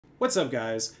What's up,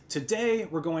 guys? Today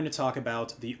we're going to talk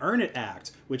about the Earn It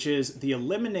Act, which is the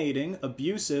Eliminating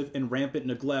Abusive and Rampant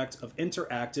Neglect of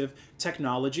Interactive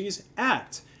Technologies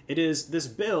Act. It is this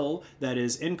bill that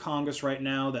is in Congress right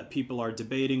now that people are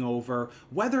debating over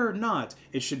whether or not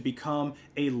it should become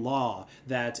a law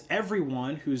that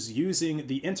everyone who's using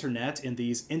the internet and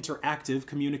these interactive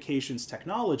communications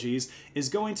technologies is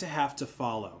going to have to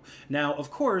follow. Now,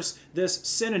 of course, this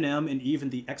synonym and even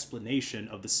the explanation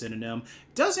of the synonym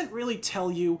doesn't really tell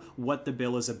you what the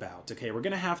bill is about. Okay, we're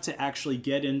going to have to actually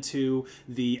get into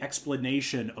the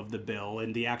explanation of the bill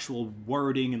and the actual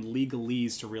wording and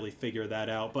legalese to really figure that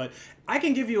out. But I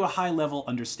can give you a high-level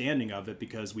understanding of it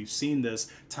because we've seen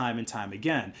this time and time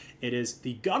again. It is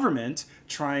the government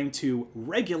trying to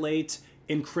regulate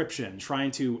encryption, trying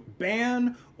to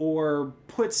ban or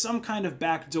put some kind of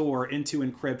backdoor into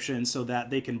encryption so that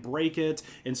they can break it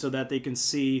and so that they can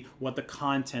see what the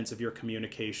contents of your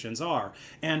communications are.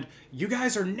 And you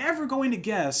guys are never going to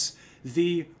guess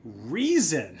the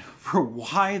reason for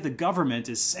why the government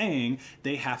is saying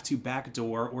they have to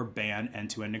backdoor or ban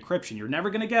end-to-end encryption. You're never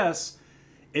going to guess.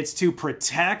 It's to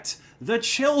protect the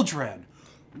children.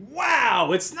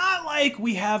 Wow, it's not like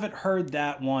we haven't heard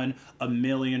that one a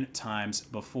million times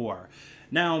before.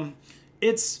 Now,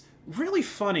 it's really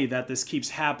funny that this keeps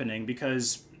happening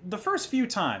because the first few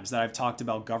times that I've talked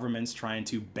about governments trying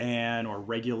to ban or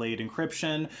regulate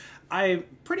encryption, I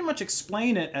pretty much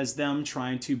explain it as them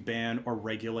trying to ban or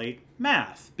regulate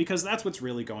math, because that's what's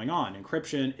really going on.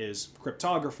 Encryption is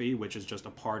cryptography, which is just a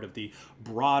part of the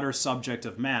broader subject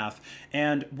of math.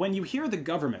 And when you hear the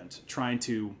government trying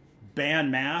to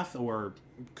ban math or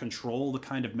control the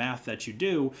kind of math that you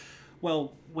do,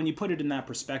 well, when you put it in that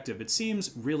perspective, it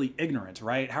seems really ignorant,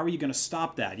 right? How are you going to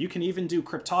stop that? You can even do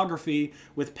cryptography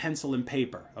with pencil and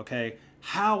paper, okay?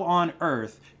 How on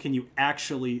earth can you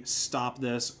actually stop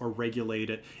this or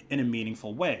regulate it in a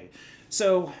meaningful way?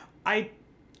 So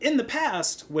in the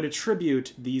past, would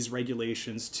attribute these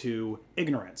regulations to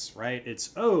ignorance, right?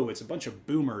 It's a bunch of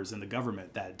boomers in the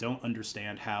government that don't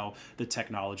understand how the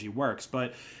technology works.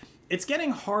 But it's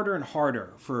getting harder and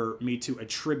harder for me to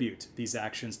attribute these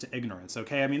actions to ignorance,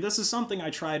 okay? I mean, this is something I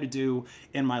try to do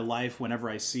in my life whenever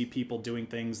I see people doing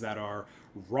things that are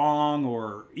wrong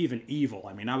or even evil.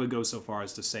 I mean, I would go so far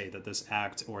as to say that this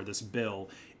act or this bill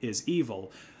is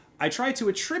evil. I try to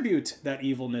attribute that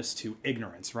evilness to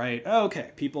ignorance, right?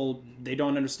 Okay, people, they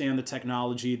don't understand the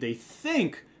technology. They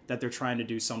think that they're trying to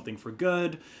do something for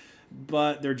good,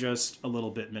 but they're just a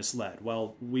little bit misled.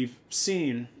 Well, we've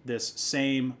seen this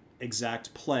same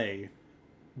exact play.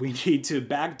 We need to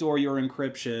backdoor your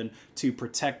encryption to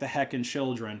protect the heckin'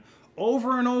 children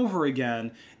over and over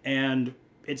again, and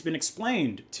it's been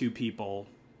explained to people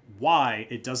why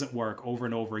it doesn't work over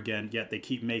and over again, yet they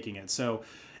keep making it. So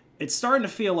it's starting to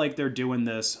feel like they're doing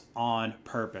this on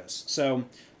purpose. So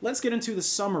let's get into the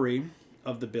summary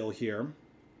of the bill here,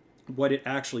 what it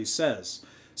actually says.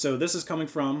 So this is coming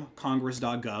from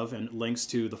congress.gov, and links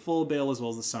to the full bill as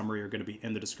well as the summary are going to be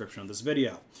in the description of this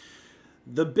video.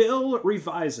 The bill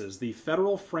revises the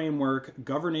federal framework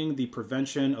governing the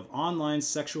prevention of online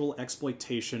sexual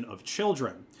exploitation of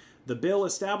children. The bill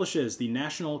establishes the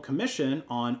National Commission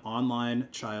on Online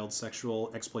Child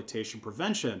Sexual Exploitation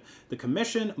Prevention. The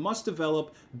commission must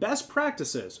develop best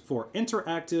practices for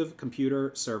interactive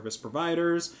computer service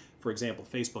providers, for example,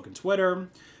 Facebook and Twitter,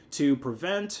 to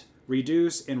prevent,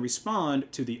 reduce, and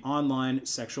respond to the online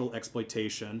sexual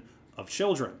exploitation of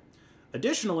children.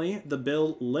 Additionally, the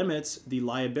bill limits the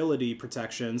liability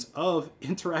protections of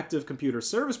interactive computer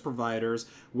service providers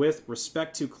with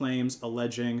respect to claims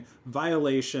alleging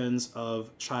violations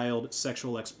of child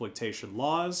sexual exploitation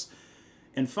laws.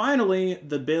 And finally,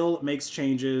 the bill makes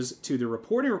changes to the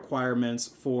reporting requirements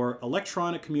for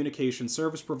electronic communication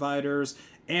service providers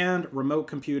and remote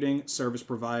computing service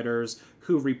providers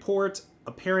who report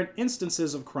apparent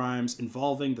instances of crimes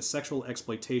involving the sexual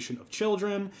exploitation of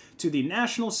children to the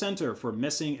National Center for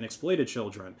Missing and Exploited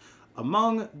Children.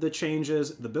 Among the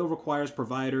changes, the bill requires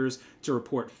providers to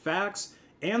report facts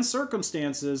and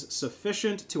circumstances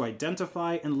sufficient to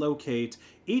identify and locate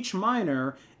each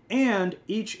minor and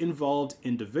each involved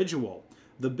individual.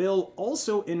 The bill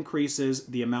also increases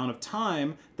the amount of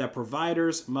time that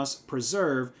providers must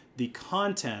preserve the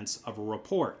contents of a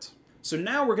report. So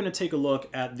now we're going to take a look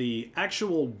at the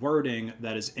actual wording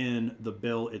that is in the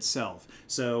bill itself.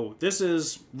 So this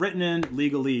is written in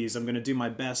legalese. I'm going to do my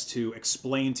best to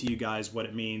explain to you guys what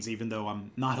it means, even though I'm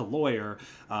not a lawyer.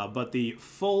 But the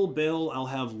full bill I'll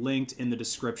have linked in the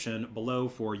description below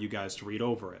for you guys to read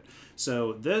over it.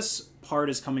 So this part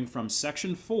is coming from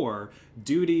Section 4,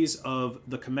 duties of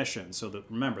the commission. So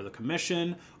remember, the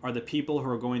commission are the people who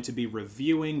are going to be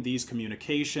reviewing these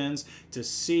communications to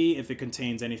see if it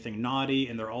contains anything naughty,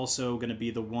 and they're also going to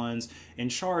be the ones in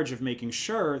charge of making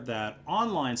sure that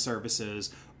online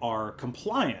services are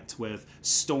compliant with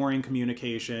storing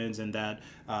communications and that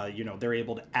they're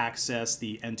able to access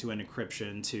the end-to-end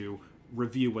encryption to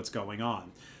review what's going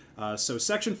on. So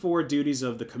Section 4, duties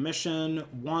of the commission.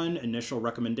 1, initial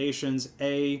recommendations.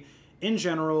 A, in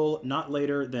general, not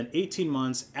later than 18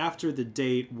 months after the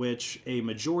date which a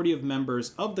majority of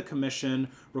members of the commission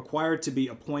required to be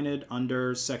appointed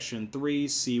under Section 3,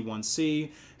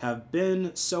 C1C have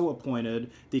been so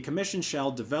appointed, the commission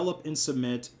shall develop and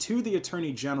submit to the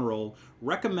Attorney General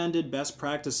recommended best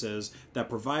practices that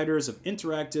providers of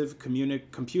interactive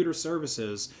computer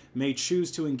services may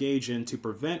choose to engage in to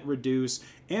prevent, reduce,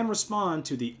 and respond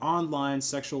to the online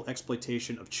sexual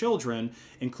exploitation of children,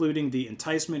 including the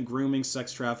enticement, grooming,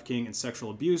 sex trafficking, and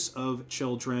sexual abuse of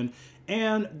children,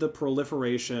 and the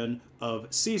proliferation of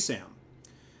CSAM.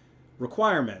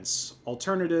 Requirements.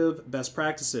 Alternative best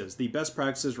practices. The best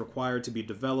practices required to be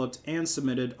developed and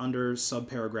submitted under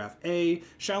subparagraph A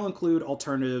shall include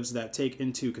alternatives that take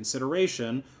into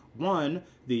consideration 1,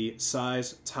 the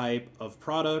size, type of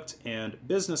product, and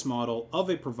business model of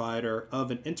a provider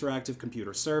of an interactive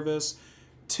computer service.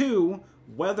 2,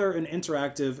 whether an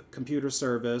interactive computer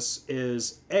service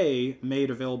is A, made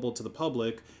available to the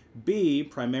public, B,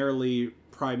 primarily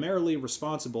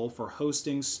responsible for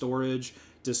hosting, storage,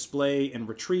 display, and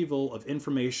retrieval of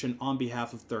information on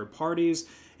behalf of third parties,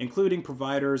 including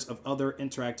providers of other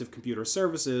interactive computer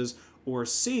services, or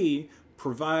C,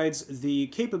 provides the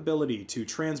capability to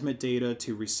transmit data,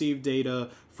 to receive data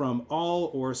from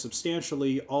all or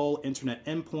substantially all internet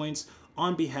endpoints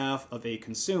on behalf of a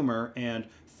consumer, and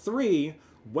 3,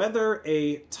 whether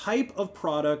a type of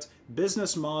product,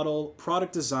 business model,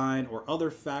 product design, or other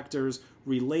factors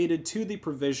related to the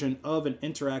provision of an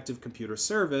interactive computer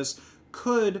service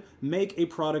could make a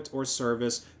product or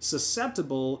service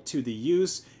susceptible to the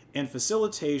use and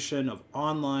facilitation of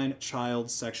online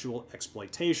child sexual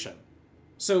exploitation.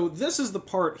 So this is the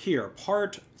part here,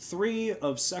 part 3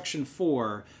 of Section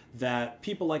 4, that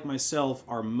people like myself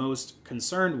are most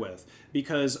concerned with,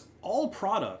 because all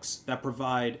products that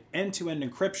provide end-to-end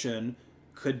encryption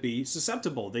could be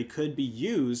susceptible. They could be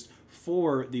used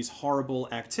for these horrible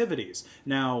activities.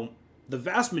 Now, the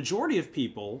vast majority of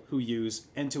people who use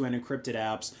end-to-end encrypted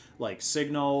apps like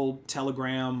Signal,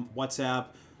 Telegram, WhatsApp,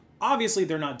 obviously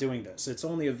they're not doing this. It's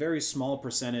only a very small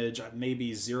percentage,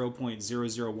 maybe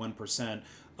 0.001%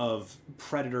 of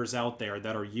predators out there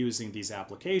that are using these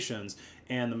applications.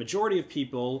 And the majority of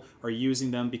people are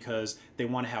using them because they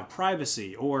want to have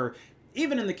privacy, or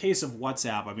even in the case of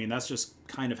WhatsApp, I mean, that's just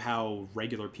kind of how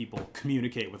regular people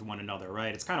communicate with one another,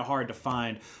 right? It's kind of hard to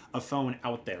find a phone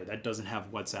out there that doesn't have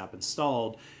WhatsApp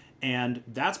installed, and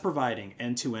that's providing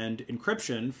end-to-end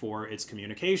encryption for its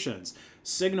communications.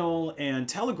 Signal and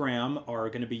Telegram are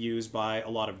going to be used by a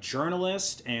lot of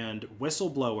journalists and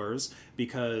whistleblowers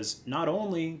because not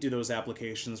only do those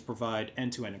applications provide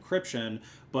end-to-end encryption,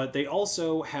 but they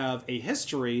also have a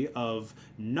history of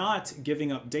not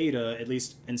giving up data, at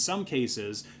least in some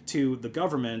cases, to the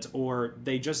government, or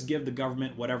they just give the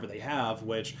government whatever they have,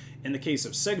 which in the case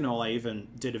of Signal, I even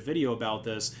did a video about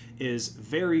this, is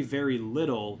very, very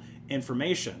little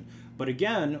information. But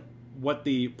again, what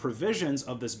the provisions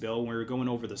of this bill, when we're going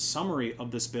over the summary of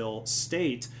this bill,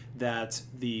 state that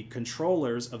the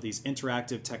controllers of these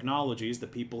interactive technologies, the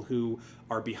people who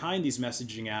are behind these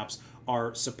messaging apps,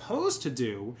 are supposed to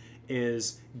do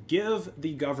is give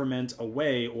the government a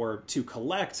way, or to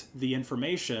collect the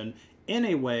information in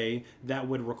a way that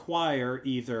would require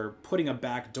either putting a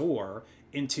backdoor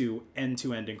into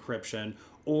end-to-end encryption,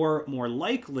 or more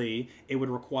likely, it would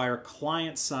require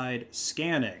client-side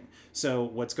scanning. So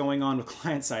what's going on with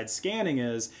client-side scanning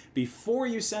is before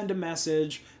you send a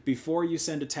message, before you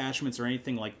send attachments or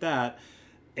anything like that,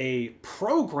 a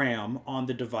program on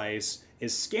the device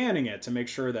is scanning it to make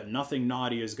sure that nothing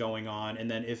naughty is going on. And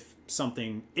then if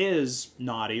something is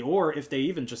naughty, or if they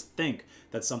even just think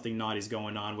that something naughty is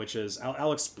going on, which is,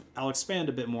 I'll expand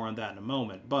a bit more on that in a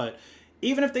moment. But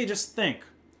even if they just think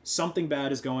something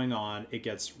bad is going on, it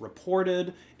gets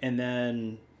reported, and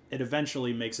then it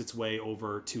eventually makes its way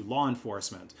over to law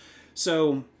enforcement.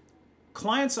 So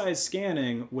client-side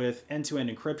scanning with end-to-end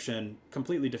encryption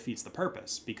completely defeats the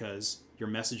purpose, because your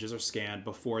messages are scanned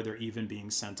before they're even being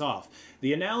sent off.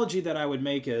 The analogy that I would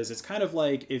make is, it's kind of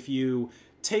like if you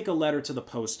take a letter to the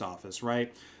post office,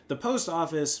 right? The post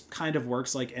office kind of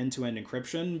works like end-to-end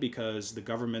encryption because the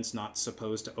government's not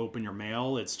supposed to open your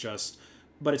mail. It's just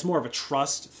but it's more of a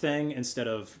trust thing instead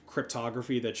of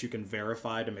cryptography that you can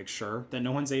verify to make sure that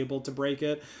no one's able to break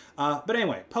it. But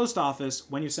anyway, post office,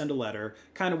 when you send a letter,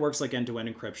 kind of works like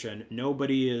end-to-end encryption.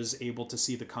 Nobody is able to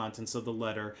see the contents of the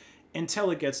letter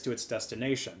until it gets to its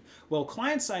destination. Well,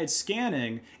 client-side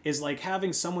scanning is like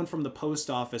having someone from the post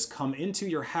office come into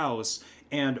your house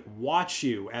and watch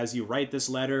you as you write this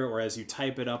letter or as you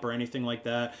type it up or anything like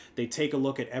that. They take a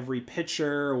look at every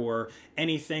picture or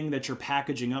anything that you're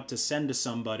packaging up to send to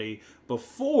somebody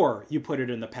before you put it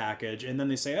in the package, and then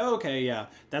they say, oh, okay, yeah,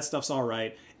 that stuff's all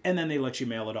right, and then they let you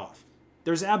mail it off.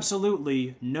 There's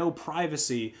absolutely no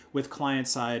privacy with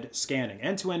client-side scanning.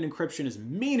 End-to-end encryption is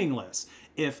meaningless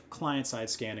if client-side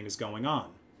scanning is going on.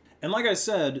 And like I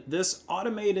said, this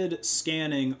automated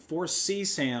scanning for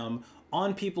CSAM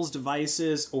on people's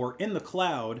devices or in the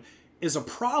cloud is a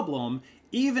problem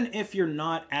even if you're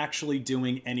not actually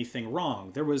doing anything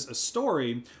wrong. There was a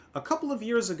story a couple of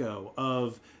years ago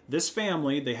of this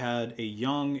family. They had a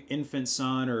young infant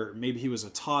son, or maybe he was a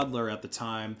toddler at the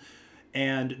time,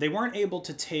 and they weren't able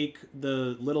to take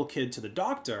the little kid to the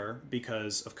doctor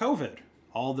because of COVID.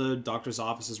 All the doctor's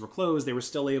offices were closed. They were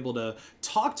still able to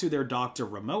talk to their doctor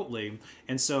remotely.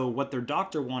 And so what their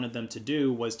doctor wanted them to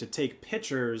do was to take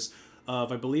pictures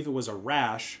of, I believe it was a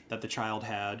rash that the child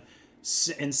had,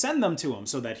 and send them to him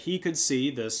so that he could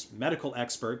see, this medical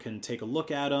expert can take a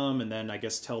look at them and then I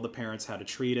guess tell the parents how to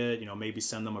treat it, you know, maybe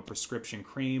send them a prescription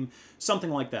cream, something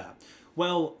like that.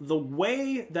 Well, the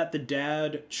way that the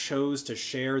dad chose to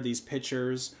share these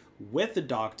pictures with the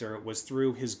doctor was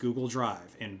through his Google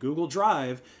Drive. And Google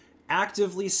Drive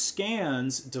actively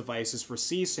scans devices for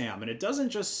CSAM. And it doesn't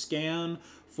just scan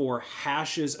for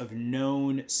hashes of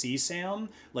known CSAM,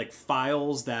 like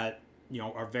files that, you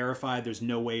know, are verified. There's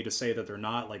no way to say that they're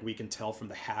not, like we can tell from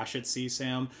the hash at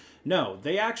CSAM. No,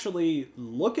 they actually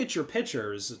look at your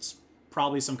pictures. It's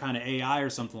probably some kind of AI or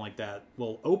something like that.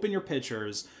 Will open your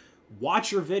pictures,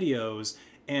 watch your videos,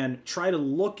 and try to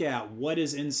look at what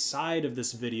is inside of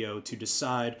this video to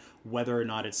decide whether or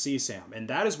not it's CSAM. And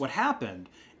that is what happened.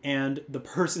 And the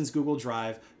person's Google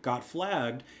Drive got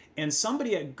flagged, and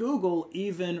somebody at Google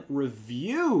even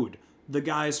reviewed the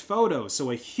guy's photo. So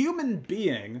a human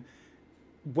being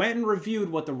went and reviewed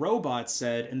what the robot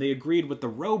said, and they agreed with the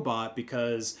robot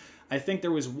because I think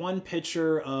there was one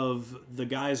picture of the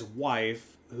guy's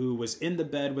wife who was in the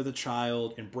bed with a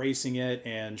child, embracing it,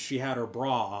 and she had her bra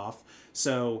off.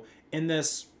 So in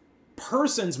this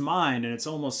person's mind, and it's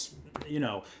almost, you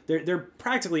know, they're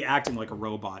practically acting like a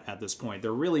robot at this point.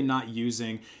 They're really not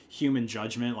using human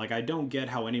judgment. Like, I don't get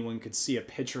how anyone could see a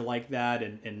picture like that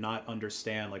and not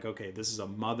understand, like, okay, this is a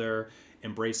mother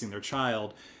embracing their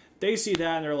child. They see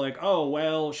that and they're like, oh,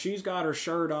 well, she's got her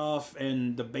shirt off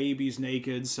and the baby's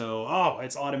naked, so, oh,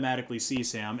 it's automatically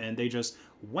CSAM, and they just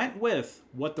went with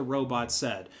what the robot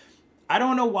said. I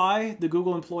don't know why the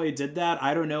Google employee did that.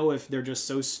 I don't know if they're just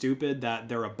so stupid that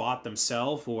they're a bot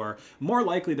themselves, or more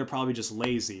likely they're probably just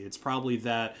lazy. It's probably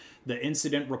that the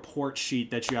incident report sheet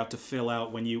that you have to fill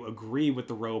out when you agree with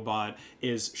the robot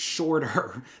is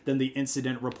shorter than the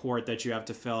incident report that you have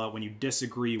to fill out when you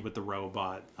disagree with the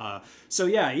robot. So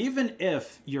yeah, even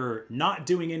if you're not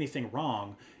doing anything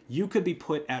wrong, you could be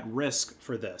put at risk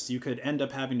for this. You could end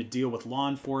up having to deal with law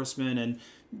enforcement and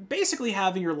basically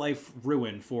having your life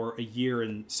ruined for a year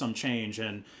and some change.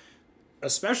 And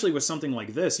especially with something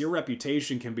like this, your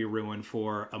reputation can be ruined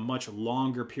for a much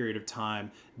longer period of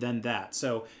time than that.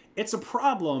 So it's a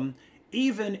problem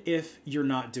even if you're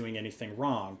not doing anything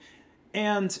wrong.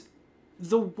 And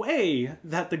the way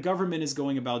that the government is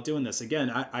going about doing this, again,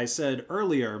 I said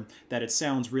earlier that it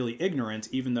sounds really ignorant,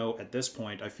 even though at this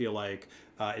point I feel like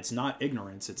it's not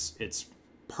ignorance, it's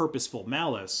purposeful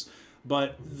malice.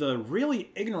 But the really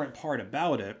ignorant part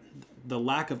about it, the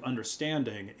lack of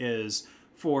understanding, is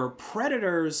for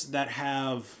predators that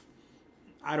have,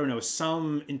 I don't know,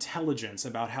 some intelligence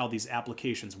about how these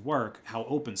applications work, how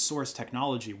open source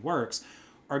technology works,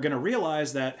 are going to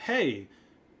realize that, hey,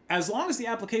 as long as the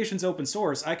application's open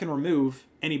source, I can remove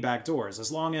any backdoors.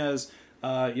 As long as,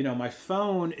 you know, my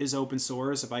phone is open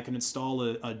source, if I can install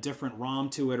a different ROM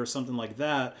to it or something like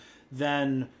that,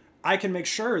 then I can make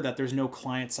sure that there's no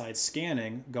client-side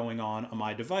scanning going on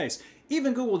my device.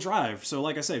 Even Google Drive. So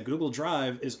like I said, Google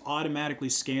Drive is automatically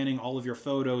scanning all of your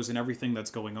photos and everything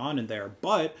that's going on in there.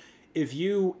 But if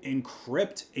you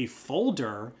encrypt a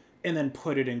folder and then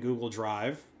put it in Google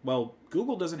Drive, well,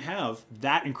 Google doesn't have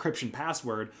that encryption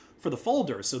password for the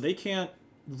folder, so they can't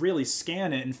really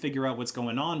scan it and figure out what's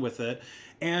going on with it.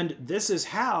 And this is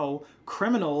how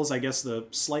criminals, I guess the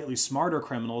slightly smarter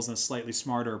criminals and slightly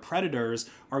smarter predators,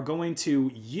 are going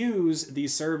to use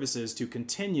these services to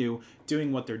continue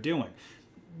doing what they're doing.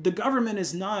 the government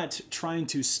is not trying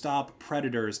to stop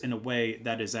predators in a way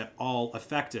that is at all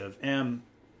effective. And,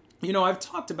 you know, I've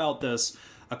talked about this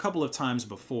a couple of times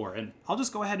before, and I'll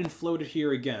just go ahead and float it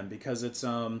here again because it's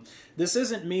this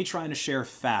isn't me trying to share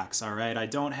facts, all right? I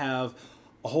don't have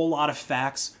a whole lot of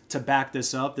facts to back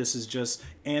this up. This is just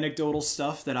anecdotal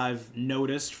stuff that I've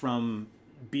noticed from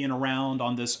being around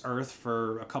on this earth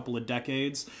for a couple of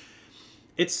decades.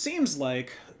 It seems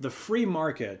like the free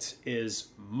market is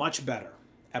much better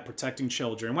at protecting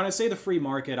children. When I say the free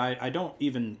market, I don't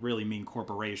even really mean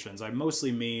corporations. I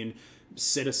mostly mean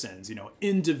citizens, you know,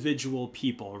 individual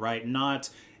people, right? Not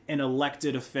an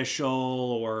elected official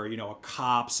or, you know, a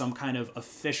cop, some kind of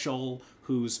official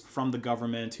who's from the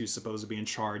government who's supposed to be in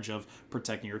charge of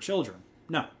protecting your children.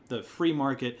 No, the free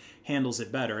market handles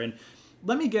it better. And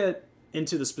let me get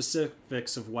into the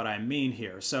specifics of what I mean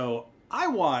here. So I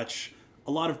watch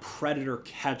a lot of predator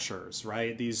catchers,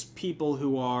 right? These people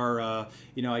who are,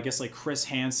 you know, I guess like Chris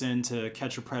Hansen to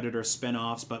Catch a Predator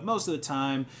spinoffs, but most of the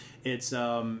time it's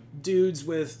dudes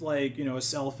with like, you know, a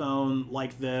cell phone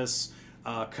like this,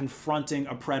 confronting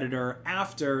a predator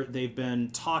after they've been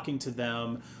talking to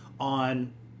them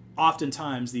on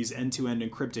oftentimes these end-to-end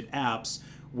encrypted apps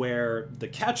where the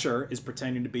catcher is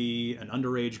pretending to be an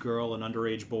underage girl, an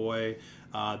underage boy.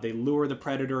 They lure the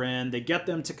predator in. They get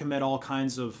them to commit all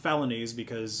kinds of felonies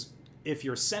because if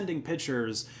you're sending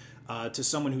pictures to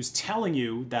someone who's telling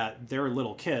you that they're a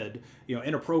little kid, you know,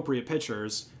 inappropriate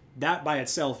pictures, that by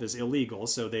itself is illegal.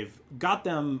 So they've got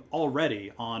them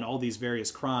already on all these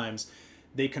various crimes.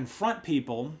 They confront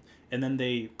people and then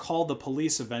they call the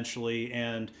police eventually,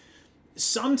 and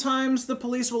sometimes the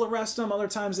police will arrest them, other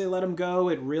times they let them go.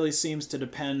 It really seems to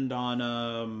depend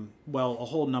on, well, a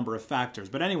whole number of factors.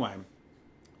 But anyway,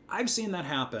 I've seen that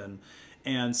happen,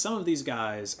 and some of these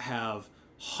guys have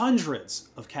hundreds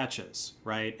of catches,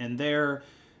 right? And they're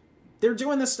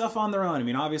doing this stuff on their own. I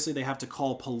mean, obviously they have to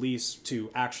call police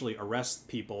to actually arrest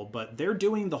people, but they're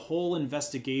doing the whole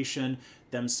investigation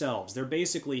themselves. They're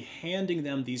basically handing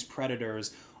them these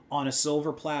predators on a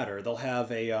silver platter. They'll have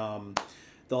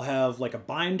like a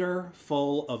binder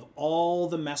full of all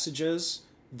the messages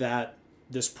that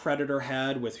this predator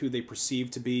had with who they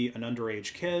perceive to be an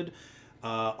underage kid.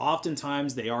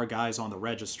 Oftentimes they are guys on the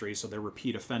registry, so they're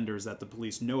repeat offenders that the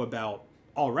police know about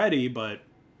already, but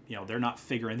you know, they're not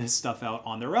figuring this stuff out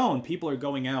on their own. People are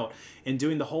going out and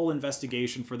doing the whole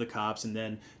investigation for the cops and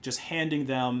then just handing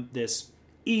them this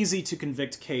easy to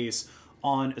convict case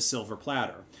on a silver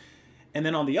platter. And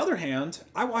then on the other hand,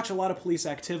 I watch a lot of police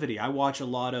activity. I watch a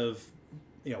lot of,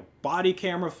 you know, body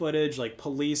camera footage, like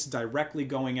police directly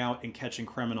going out and catching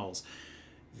criminals.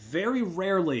 Very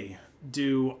rarely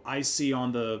do I see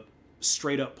on the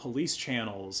straight up police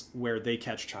channels where they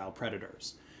catch child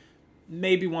predators.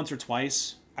 Maybe once or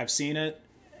twice I've seen it.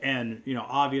 And, you know,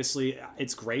 obviously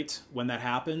it's great when that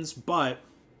happens, but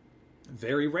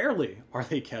very rarely are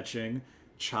they catching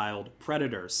child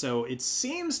predators. So it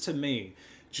seems to me,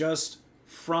 just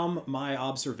from my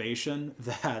observation,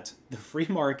 that the free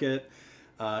market,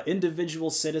 individual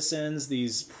citizens,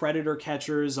 these predator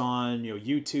catchers on, you know,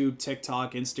 YouTube,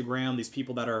 TikTok, Instagram, these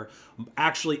people that are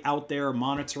actually out there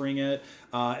monitoring it,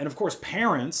 and of course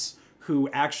parents who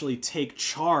actually take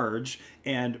charge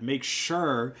and make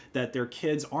sure that their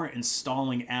kids aren't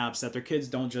installing apps, that their kids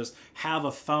don't just have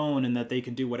a phone and that they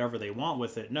can do whatever they want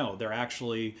with it. No, they're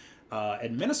actually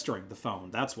administering the phone.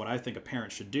 That's what I think a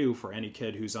parent should do for any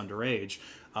kid who's underage.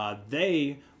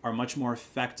 They are much more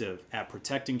effective at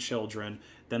protecting children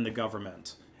than the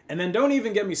government. And then don't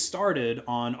even get me started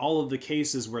on all of the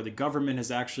cases where the government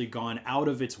has actually gone out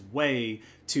of its way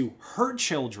to hurt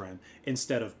children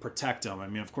instead of protect them. I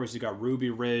mean, of course, you've got Ruby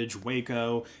Ridge,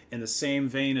 Waco. In the same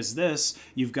vein as this,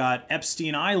 you've got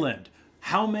Epstein Island.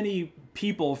 How many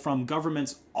people from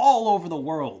governments all over the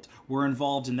world were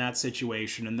involved in that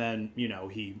situation? And then, you know,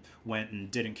 he went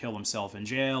and didn't kill himself in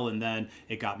jail, and then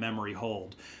it got memory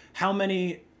hold. How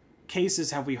many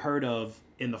cases have we heard of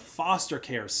in the foster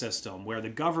care system where the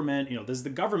government, you know, there's the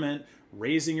government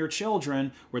raising your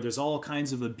children, where there's all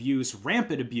kinds of abuse,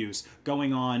 rampant abuse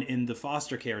going on in the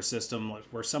foster care system,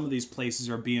 where some of these places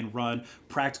are being run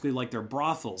practically like they're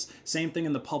brothels. Same thing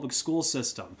in the public school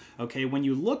system. Okay, when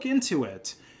you look into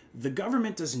it, the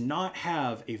government does not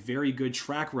have a very good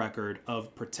track record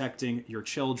of protecting your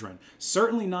children.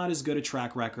 Certainly not as good a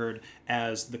track record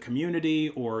as the community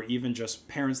or even just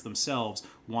parents themselves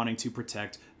wanting to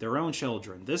protect their own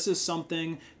children. This is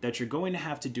something that you're going to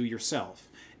have to do yourself.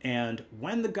 And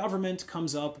when the government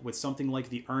comes up with something like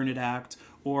the Earn It Act,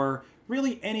 or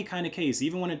really any kind of case,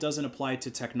 even when it doesn't apply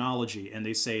to technology, and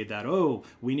they say that, oh,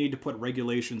 we need to put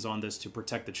regulations on this to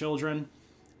protect the children,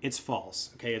 it's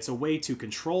false. Okay, it's a way to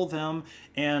control them,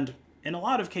 and in a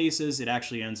lot of cases, it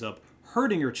actually ends up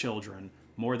hurting your children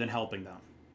more than helping them.